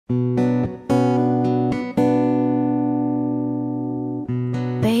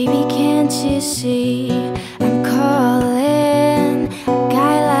Baby, can't you see I'm calling? A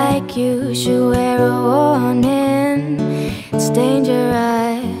guy like you should wear a warning. It's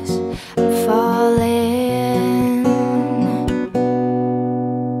dangerous, I'm falling.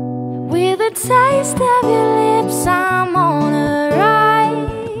 With a taste of your lips, I'm on a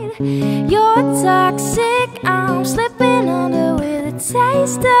ride. You're toxic, I'm slipping under. With a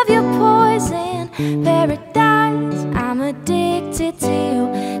taste of your poison paradise, I'm addicted to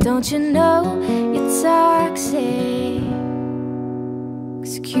you. Don't you know you're toxic?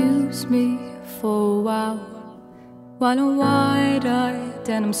 Excuse me for a while I'm wide-eyed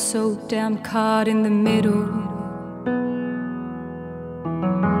and I'm so damn caught in the middle.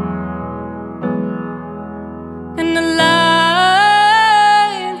 And the line,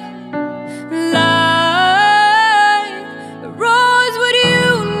 Rose, would you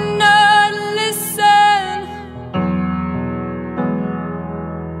not listen?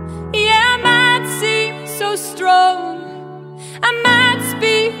 Yeah, I might seem so strong, I might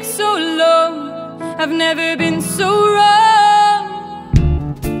speak so low, I've never been so wrong.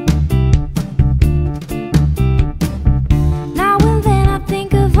 Now and then I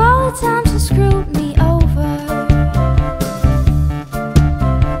think of all the times you screwed me over,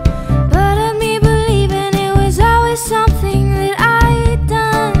 but of me believing it was always something that I'd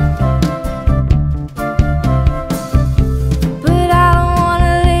done. But I don't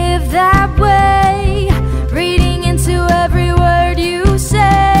wanna live that way, reading into every word you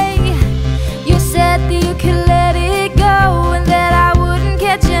say. You said that you could let it go and that I wouldn't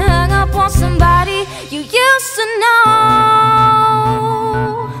get you hung up on somebody you used to know.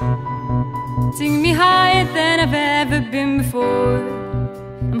 Take me higher than I've ever been before.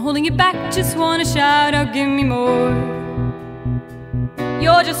 I'm holding you back, just wanna shout out, give me more.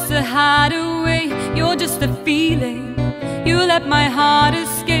 You're just a hideaway, you're just a feeling. You let my heart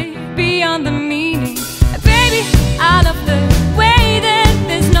escape beyond the meaning.